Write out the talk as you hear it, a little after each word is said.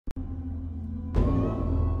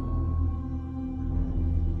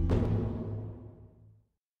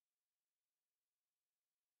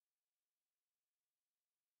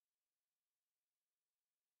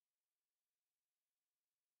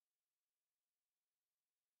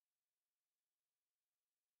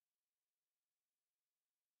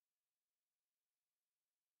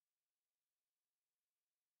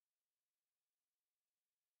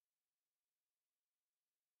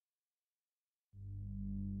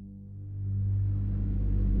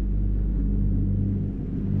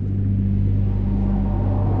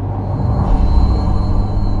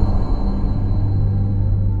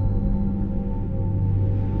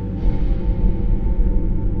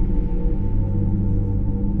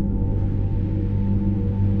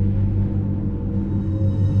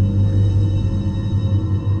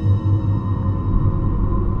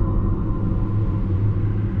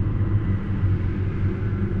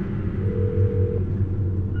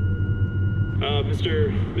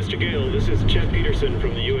Mr. Gale, this is Chet Peterson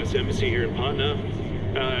from the U.S. Embassy here in Patna.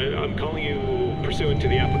 I'm calling you pursuant to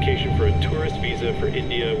the application for a tourist visa for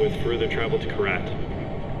India with further travel to Karat.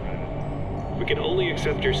 We can only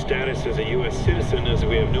accept your status as a U.S. citizen as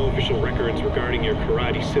we have no official records regarding your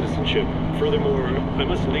Karate citizenship. Furthermore, I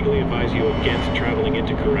must legally advise you against traveling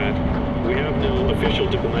into Karat. We have no official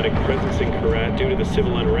diplomatic presence in Karat due to the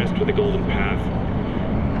civil unrest with the Golden Path.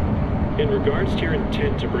 In regards to your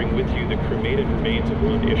intent to bring with you the cremated remains of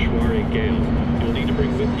one Ishwari Gale, you'll need to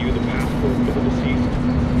bring with you the passport for the deceased,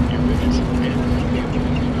 the original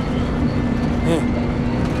Hey,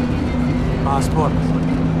 passport.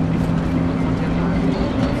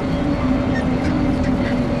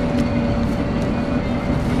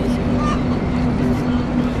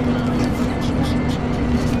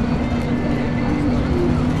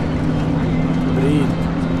 Breathe.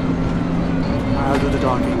 I'll do the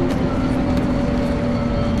talking.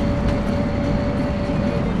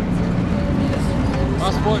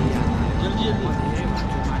 Passport, जल्दी जल्दी।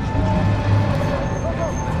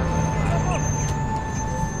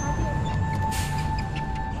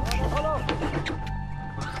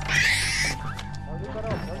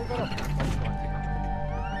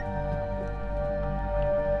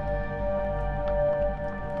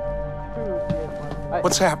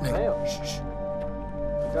 What's happening?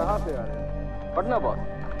 कहाँ पे आ रहे हैं? Patna boss.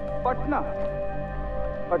 Patna?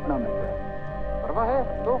 Patna में क्या? परवाह है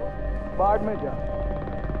तो बाढ़ में जा।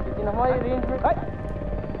 लेकिन हमारी रेंज में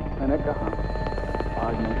मैंने कहा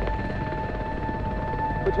बाढ़ में जा।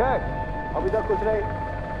 कुछ है? अभी तक कुछ नहीं।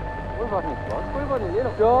 कोई बात नहीं बॉस, कोई बात नहीं, ले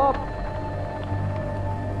लो। चुप।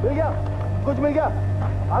 मिल गया? कुछ मिल गया?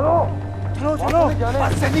 आलो। चलो चलो,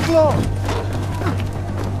 बस से निकलो।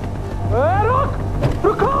 रुक!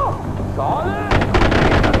 रुको! साले!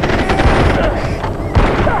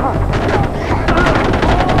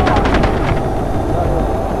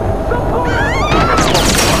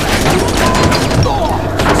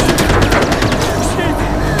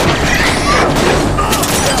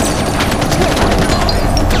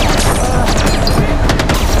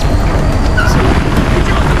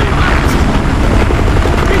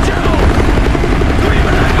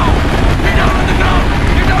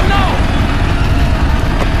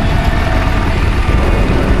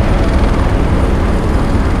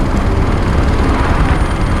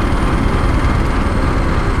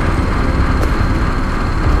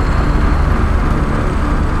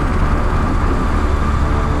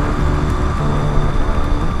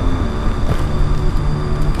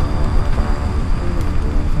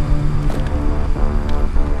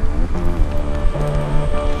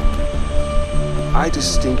 I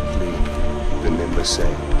distinctly remember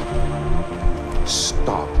saying,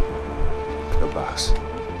 stop the bus.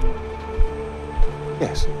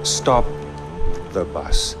 Yes, stop the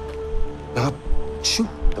bus. Not shoot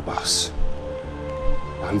the bus.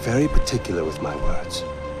 I'm very particular with my words.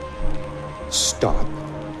 Stop.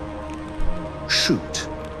 Shoot.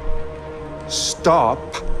 Stop.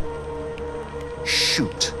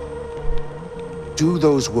 Shoot. Do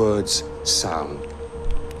those words sound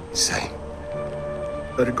the same?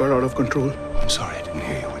 But it got out of control. I'm sorry, I didn't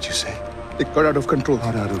hear you. What'd you say? It got out of control.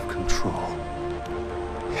 Got out of control.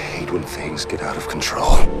 I hate when things get out of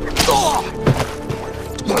control.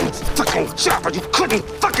 One fucking job, but you couldn't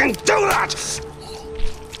fucking do that!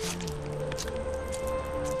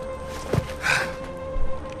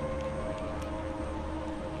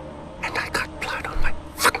 And I got blood on my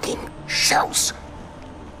fucking shoes.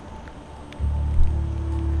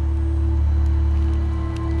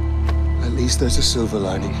 At least there's a silver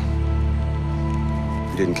lining.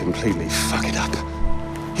 You didn't completely fuck it up.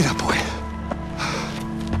 Get up, boy.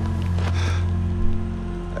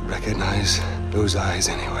 I'd recognize those eyes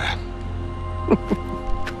anywhere.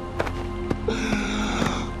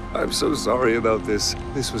 I'm so sorry about this.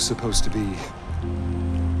 This was supposed to be...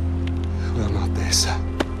 well, not this.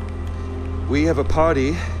 We have a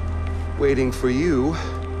party waiting for you,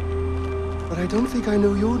 but I don't think I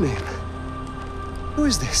know your name. Who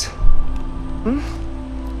is this?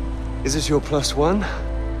 Is this your +1?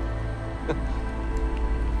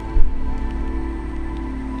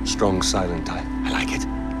 Strong silent type. I like it.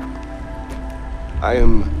 I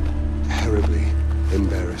am terribly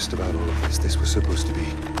embarrassed about all of this. This was supposed to be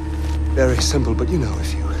very simple, but you know,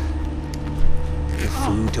 if you give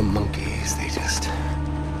food to monkeys, they just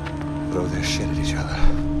throw their shit at each other.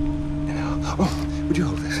 You know? Oh, would you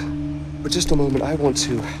hold this? For just a moment, I want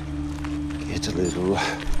to get a little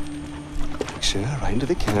picture right into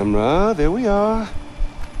the camera. There we are.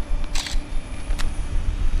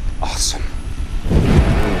 Awesome.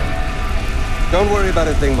 Don't worry about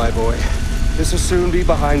a thing, my boy. This will soon be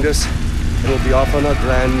behind us. and we'll be off on a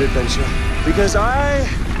grand adventure. Because I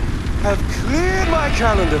have cleared my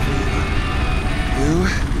calendar for you. You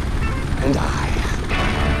and I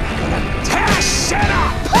are gonna tear shit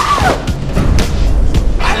up!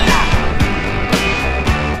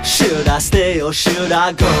 Should I stay or should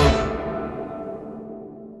I go?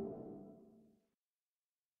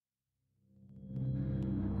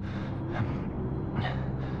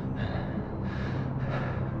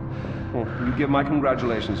 You give my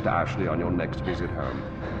congratulations to Ashley on your next visit home.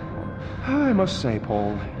 I must say,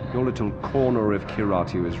 Paul, your little corner of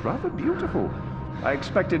Kiratu is rather beautiful. I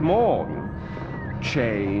expected more.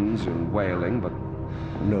 Chains and wailing, but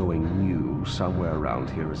knowing you, somewhere around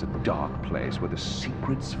here is a dark place where the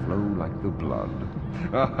secrets flow like the blood.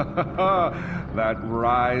 That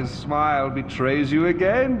wry smile betrays you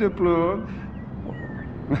again, Deplour.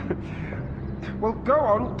 Well, go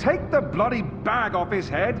on, take the bloody bag off his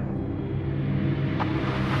head.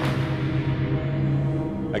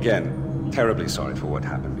 Again, terribly sorry for what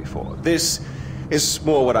happened before. This is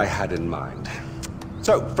more what I had in mind.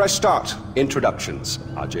 So, fresh start. Introductions.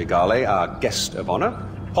 Ajay Gale, our guest of honor.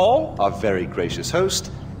 Paul, our very gracious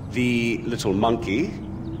host. The little monkey,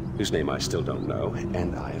 whose name I still don't know.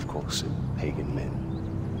 And I, of course, am Pagan Min.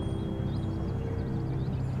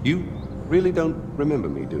 You really don't remember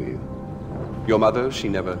me, do you? Your mother, she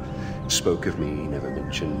never spoke of me, never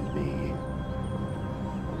mentioned me.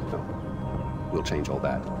 We'll change all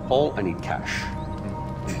that. Paul, I need cash.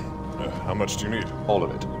 How much do you need? All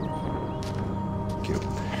of it. Thank you.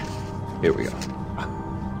 Here we go.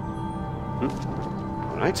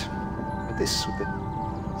 All right. And this with a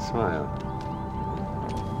smile.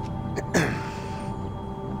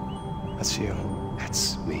 That's you.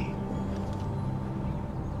 That's me.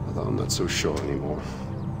 Although I'm not so sure anymore.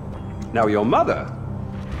 Now, your mother.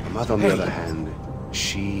 Your mother, on the other hand,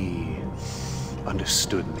 she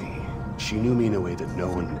understood me. She knew me in a way that no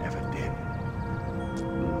one ever did.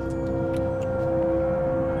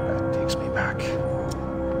 That takes me back.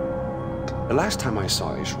 The last time I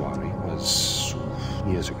saw Ishwari was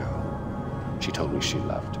years ago. She told me she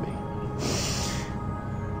loved me.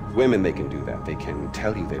 Women, they can do that. They can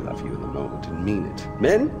tell you they love you in the moment and mean it.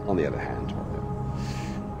 Men, on the other hand,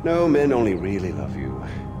 no, men only really love you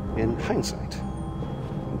in hindsight.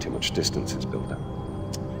 When too much distance is built up.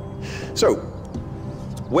 So,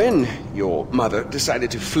 when your mother decided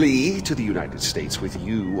to flee to the United States with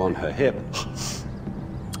you on her hip,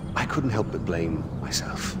 I couldn't help but blame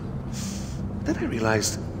myself. Then I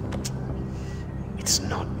realized it's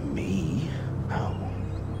not me. No.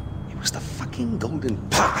 It was the fucking Golden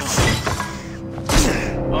Path.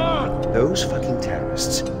 Those fucking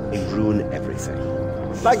terrorists, they ruin everything.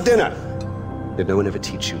 Like dinner. Did no one ever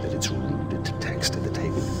teach you that it's rude to text at the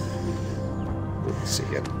table? Let's see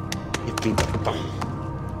here. Give me the phone.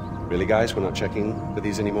 Really, guys? We're not checking for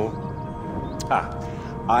these anymore?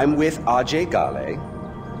 I'm with Ajay Gale.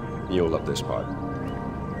 You'll love this part.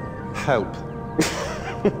 Help.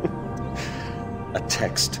 A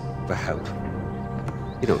text for help.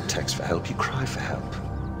 You don't text for help, you cry for help.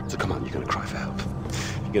 So come on, you're gonna cry for help.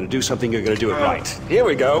 If you're gonna do something, you're gonna do it right. Here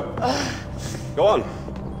we go. Go on.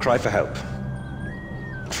 Cry for help.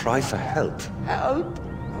 Try for help. Help!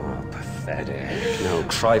 Oh, pathetic. No,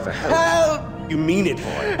 cry for help. Help! You mean it,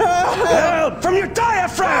 boy. Help! From your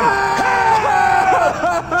diaphragm!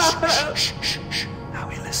 Help! Shh, shh, shh, shh. Now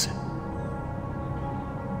we listen.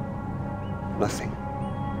 Nothing.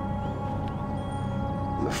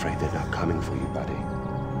 I'm afraid they're not coming for you, buddy.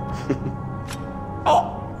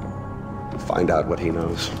 Oh! Find out what he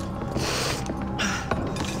knows.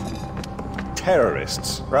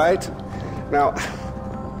 Terrorists, right? Now,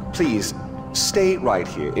 please, stay right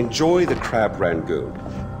here. Enjoy the crab rangoon.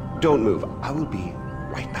 Don't move. I will be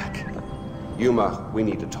right back. Yuma, we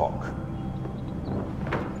need to talk.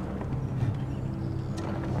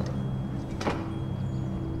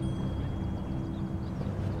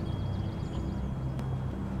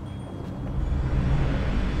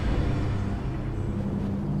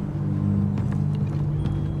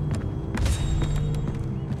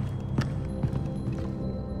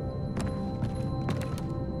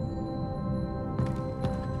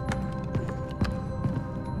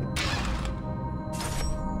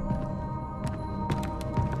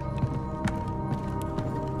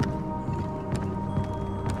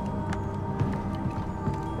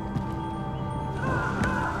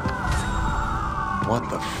 What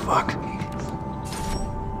the fuck?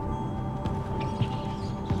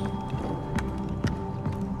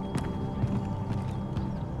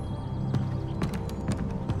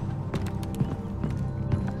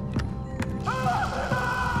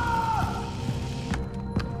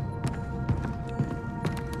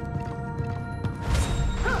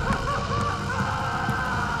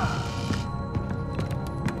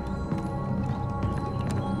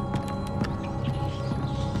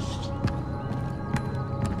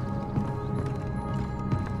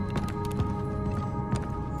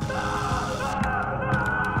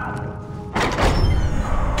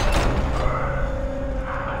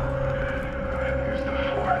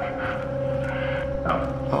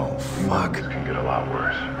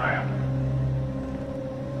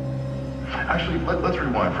 Actually, let's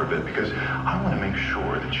rewind for a bit, because I want to make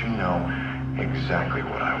sure that you know exactly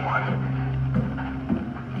what I want.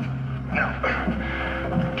 Now,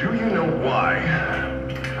 do you know why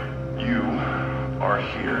you are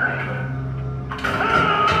here?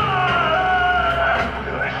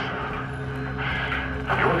 Good.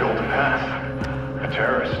 You're Golden Path, a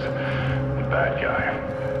terrorist, a bad guy,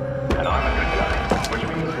 and I'm a good guy, which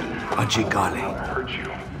means that Ajay I won't hurt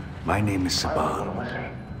you. My name is Sabal.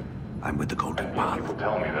 I'm with the Golden Path.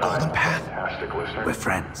 Golden Path? We're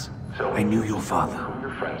friends. I knew your father. Your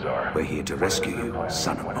friends are. We're here to rescue you,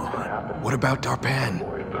 son of Mohan. What about Darpan?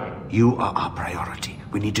 You are our priority.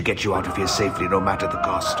 We need to get you out of here safely, no matter the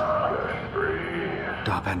cost.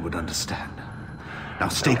 Darpan would understand. Now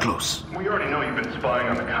stay close. We already know you've been spying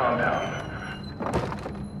on the compound.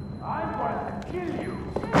 I'm going to kill you.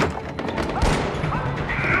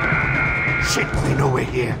 Shit, they know we're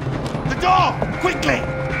here. The door! Quickly!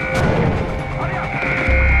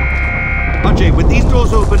 Ajay, with these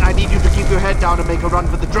doors open, I need you to keep your head down and make a run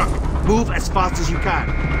for the truck. Move as fast as you can.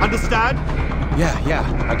 Understand? Yeah,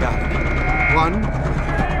 I got it. 1,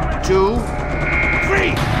 2,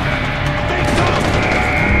 3! Stay close!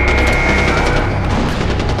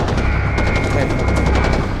 Okay.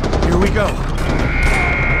 Here we go.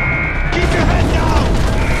 Keep your head down!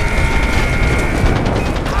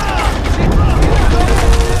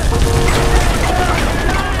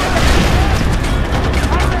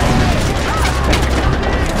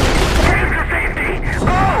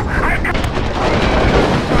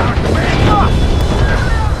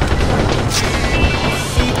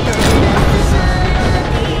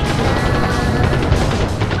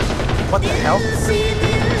 What the hell?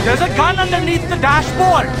 There's a gun underneath the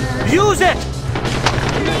dashboard! Use it!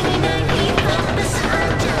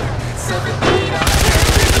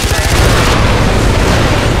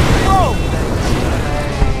 Whoa!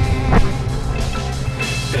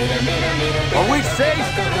 Are we safe?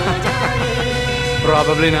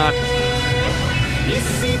 Probably not.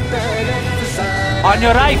 On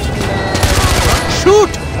your right!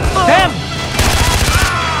 Shoot! Them!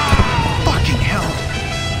 Fucking hell.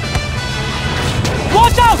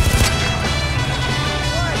 Watch out!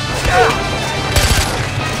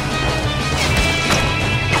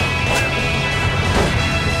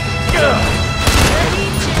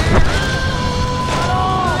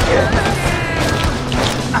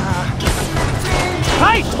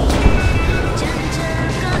 Right!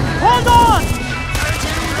 Hold on!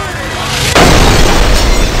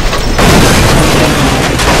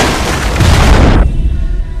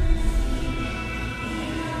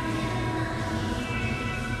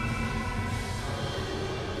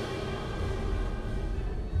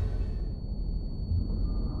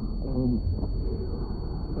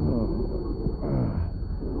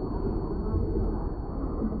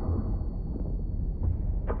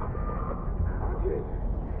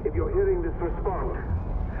 If you're hearing this, respond.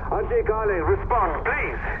 Ajay Gale, respond,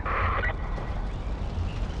 please.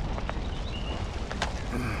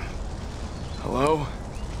 Hello?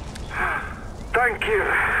 Thank you.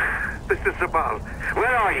 This is Sabal.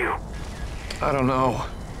 Where are you? I don't know.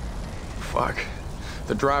 Fuck.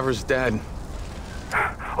 The driver's dead.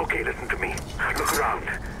 Okay, listen to me. Look around.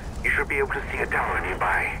 You should be able to see a tower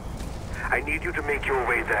nearby. I need you to make your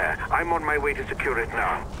way there. I'm on my way to secure it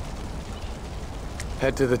now.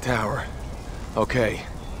 Head to the tower. Okay.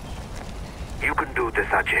 You can do this,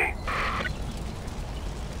 Ajay.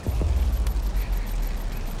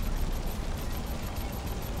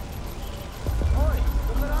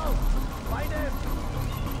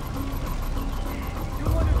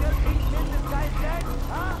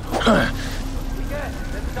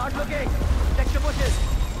 Let's start looking. Check the bushes.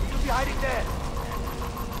 He should be hiding there.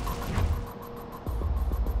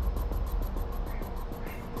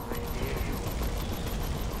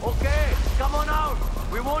 Okay, come on out.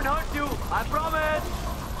 We won't hurt you. I promise.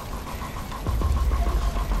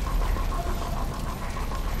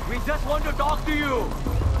 We just want to talk to you.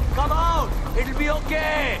 Come out. It'll be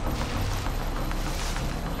okay.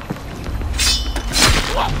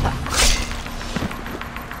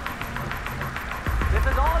 This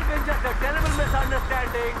has all been just a terrible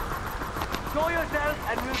misunderstanding. Show yourself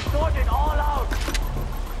and we'll sort it all out.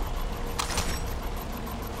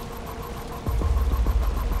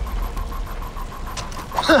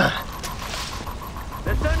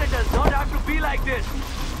 Listen, it does not have to be like this.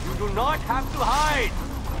 You do not have to hide.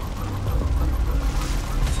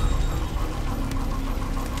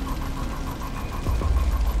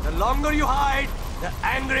 The longer you hide, the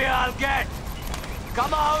angrier I'll get.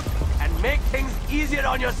 Come out and make things easier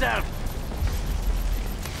on yourself.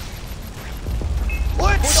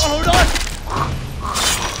 What? Hold on, hold on!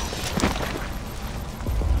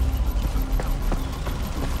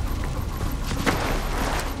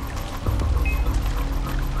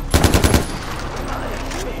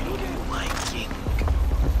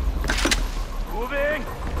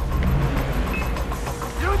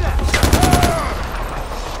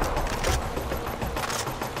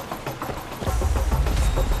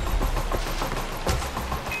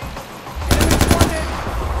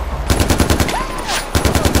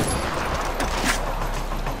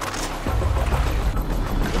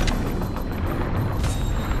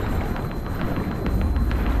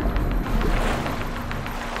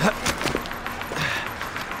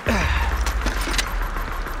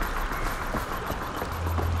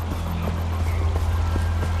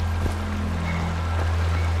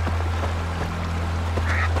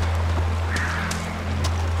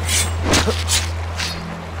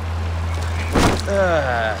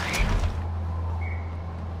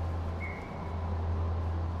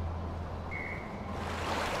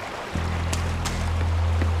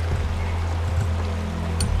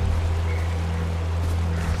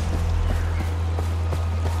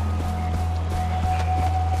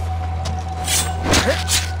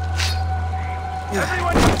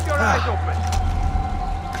 Everyone keep your eyes open!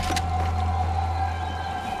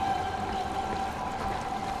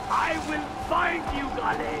 I will find you,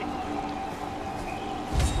 Gale!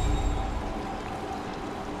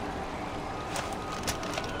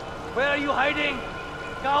 Where are you hiding?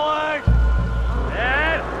 Coward!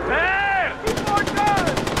 There! There!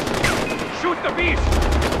 Shoot the beast!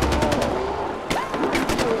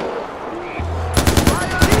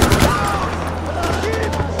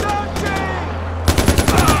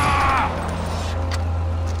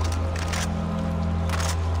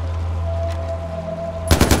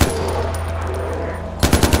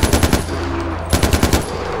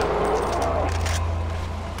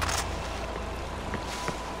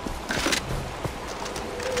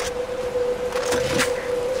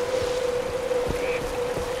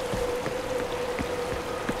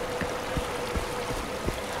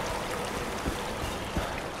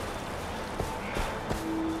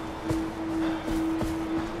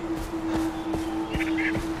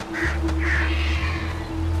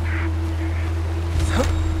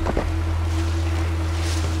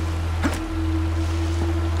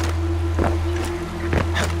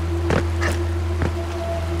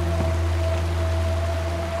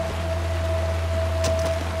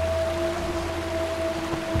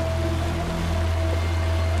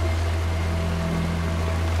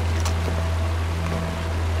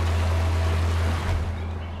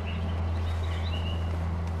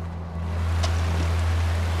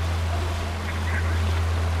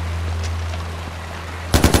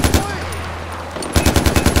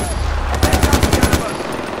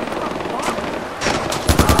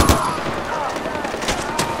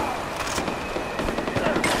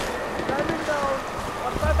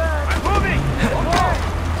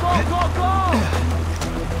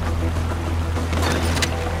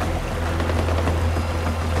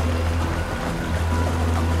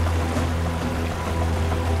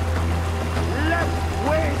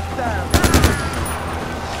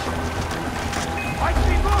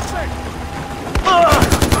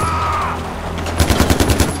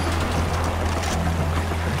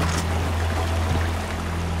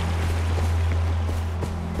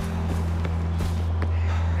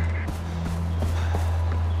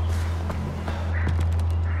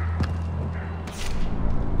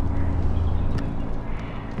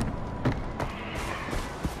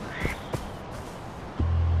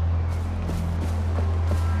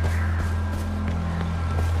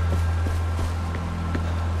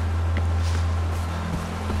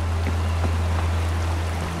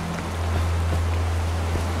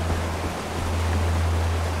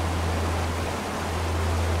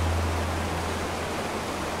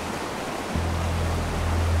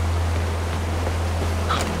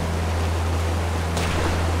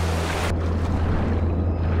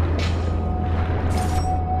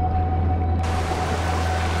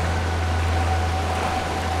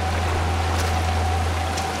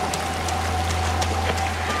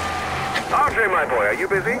 Ajay, my boy, are you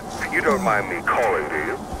busy? You don't mind me calling, do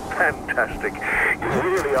you? Fantastic. You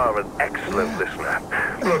really are an excellent listener.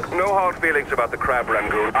 Look, no hard feelings about the crab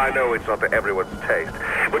rangoon. I know it's not to everyone's taste.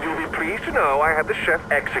 But you'll be pleased to know I had the chef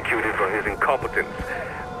executed for his incompetence.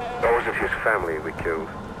 Or was it his family we killed?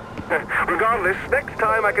 Regardless, next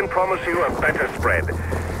time I can promise you a better spread.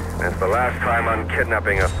 That's the last time I'm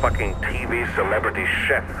kidnapping a fucking TV celebrity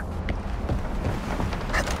chef.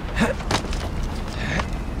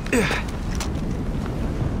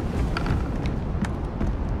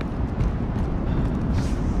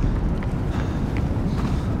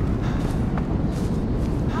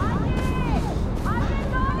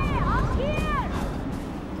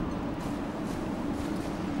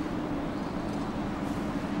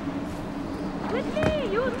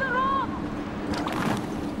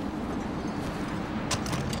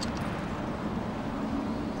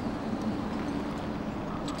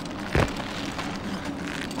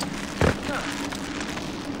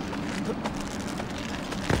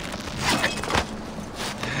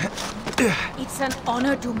 It's an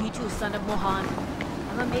honor to meet you, son of Mohan.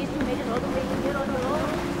 I'm amazed you made it all the way here on your own.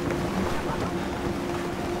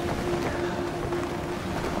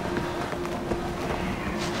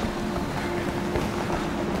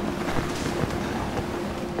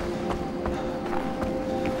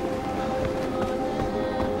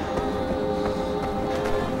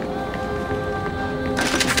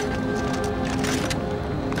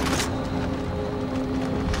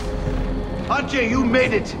 Ajay, you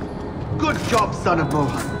made it! Good job, son of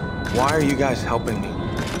Mohan. Why are you guys helping me?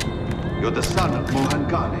 You're the son of Mohan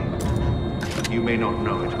Ghale. You may not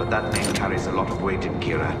know it, but that name carries a lot of weight in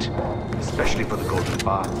Kirat, especially for the Golden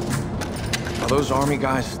Path. A those army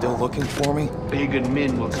guys still looking for me? Pagan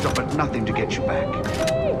Min will stop at nothing to get you back.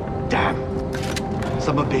 Damn.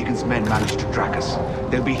 Some of Pagan's men managed to track us.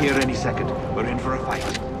 They'll be here any second. We're in for a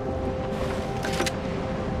fight.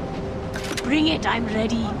 Bring it, I'm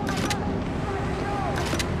ready.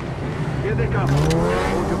 Here they come.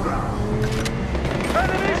 Hold your ground.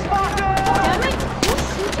 Enemy spotted! Damn it! Who's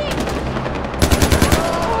shooting?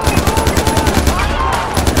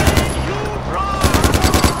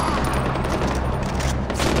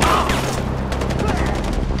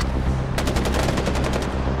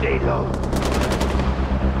 Stay low.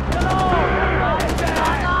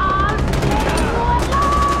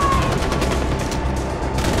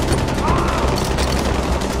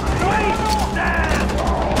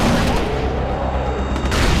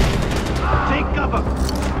 Take cover.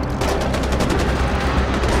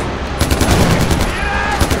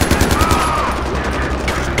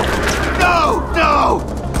 No! No!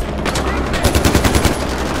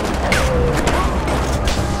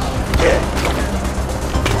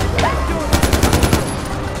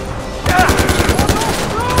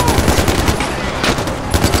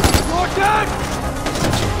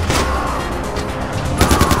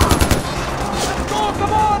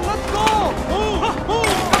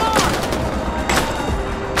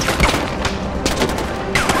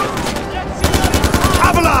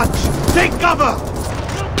 Take cover!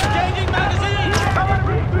 Changing magazine!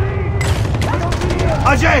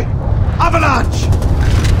 Ajay! Avalanche!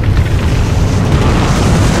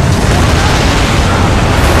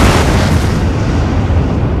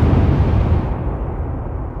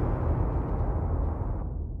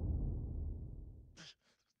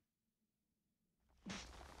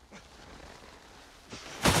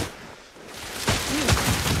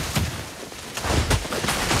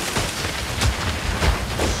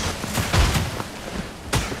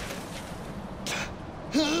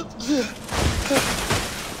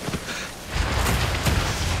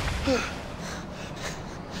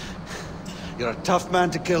 You're a tough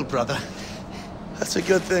man to kill, brother. That's a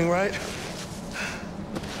good thing, right?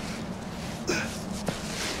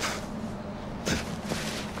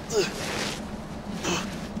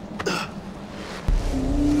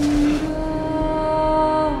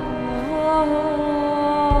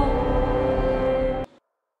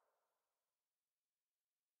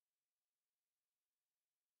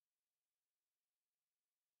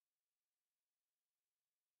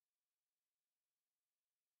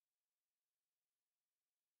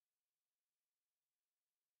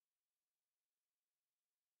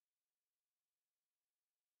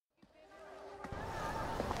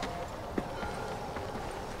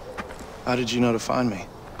 How did you know to find me?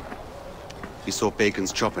 He saw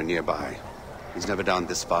Bacon's chopper nearby. He's never down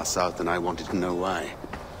this far south, and I wanted to know why.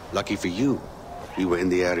 Lucky for you, we were in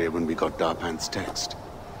the area when we got Darpan's text.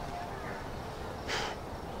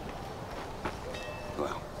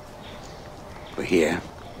 Well, we're here.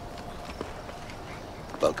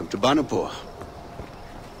 Welcome to Banapur,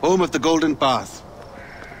 home of the Golden Path.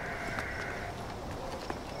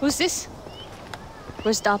 Who's this?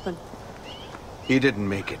 Where's Darpan? He didn't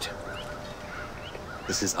make it.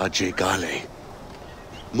 This is Ajay Gale,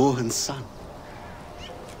 Mohan's son.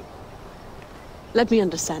 Let me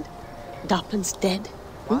understand. Darpan's dead?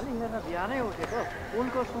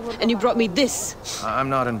 And you brought me this? I'm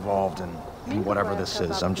not involved in whatever this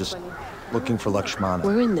is. I'm just looking for Lakshmana.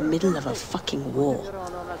 We're in the middle of a fucking war.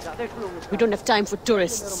 We don't have time for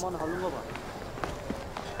tourists.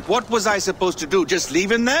 What was I supposed to do? Just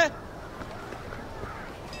leave him there?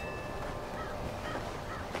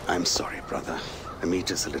 I'm sorry, brother.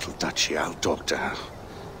 Amita's a little touchy. I'll talk to her.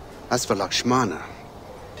 As for Lakshmana,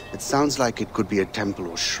 it sounds like it could be a temple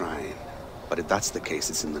or shrine. But if that's the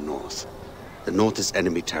case, it's in the north. The north is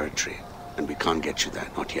enemy territory, and we can't get you there,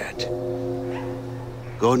 not yet.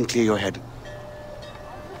 Go and clear your head.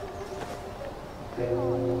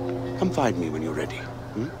 Come find me when you're ready.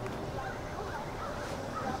 Hmm?